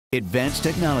Advanced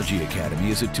Technology Academy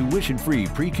is a tuition-free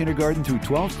pre-kindergarten through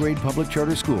 12th grade public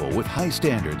charter school with high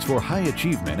standards for high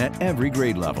achievement at every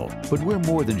grade level. But we're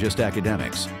more than just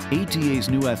academics. ATA's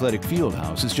new athletic field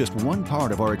house is just one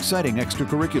part of our exciting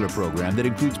extracurricular program that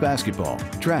includes basketball,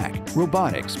 track,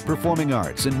 robotics, performing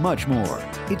arts, and much more.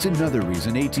 It's another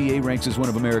reason ATA ranks as one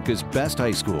of America's best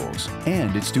high schools.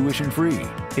 And it's tuition-free.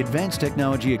 Advanced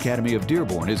Technology Academy of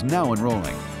Dearborn is now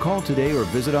enrolling. Call today or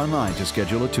visit online to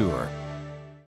schedule a tour.